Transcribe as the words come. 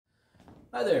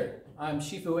Hi there, I'm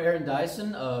Shifu Aaron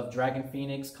Dison of Dragon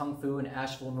Phoenix Kung Fu in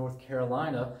Asheville, North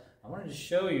Carolina. I wanted to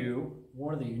show you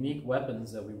one of the unique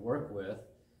weapons that we work with.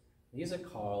 These are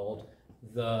called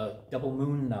the double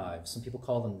moon knives. Some people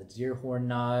call them the deer horn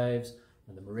knives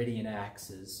or the meridian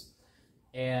axes.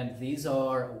 And these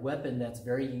are a weapon that's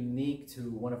very unique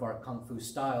to one of our Kung Fu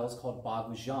styles called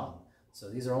Baguazhang. So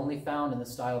these are only found in the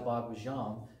style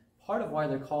Baguazhang. Part of why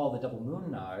they're called the double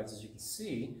moon knives, as you can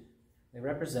see, they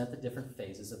represent the different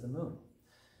phases of the moon.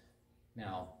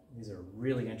 Now, these are a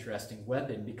really interesting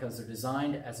weapon because they're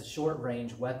designed as a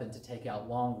short-range weapon to take out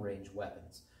long-range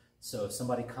weapons. So if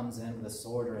somebody comes in with a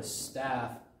sword or a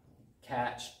staff,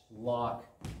 catch, lock,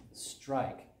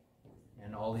 strike,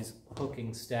 and all these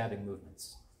hooking, stabbing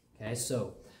movements. Okay,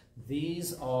 so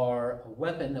these are a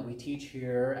weapon that we teach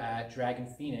here at Dragon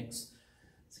Phoenix.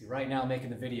 See, right now making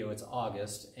the video, it's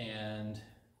August, and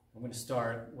I'm going to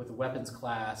start with the weapons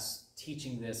class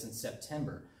teaching this in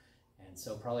September. And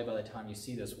so probably by the time you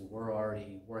see this, we're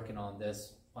already working on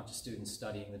this, a bunch of students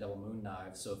studying the double moon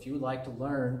knives. So if you would like to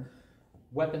learn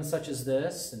weapons such as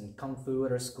this and Kung Fu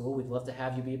at our school, we'd love to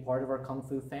have you be a part of our Kung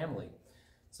Fu family.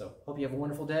 So hope you have a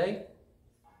wonderful day.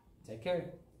 Take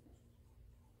care.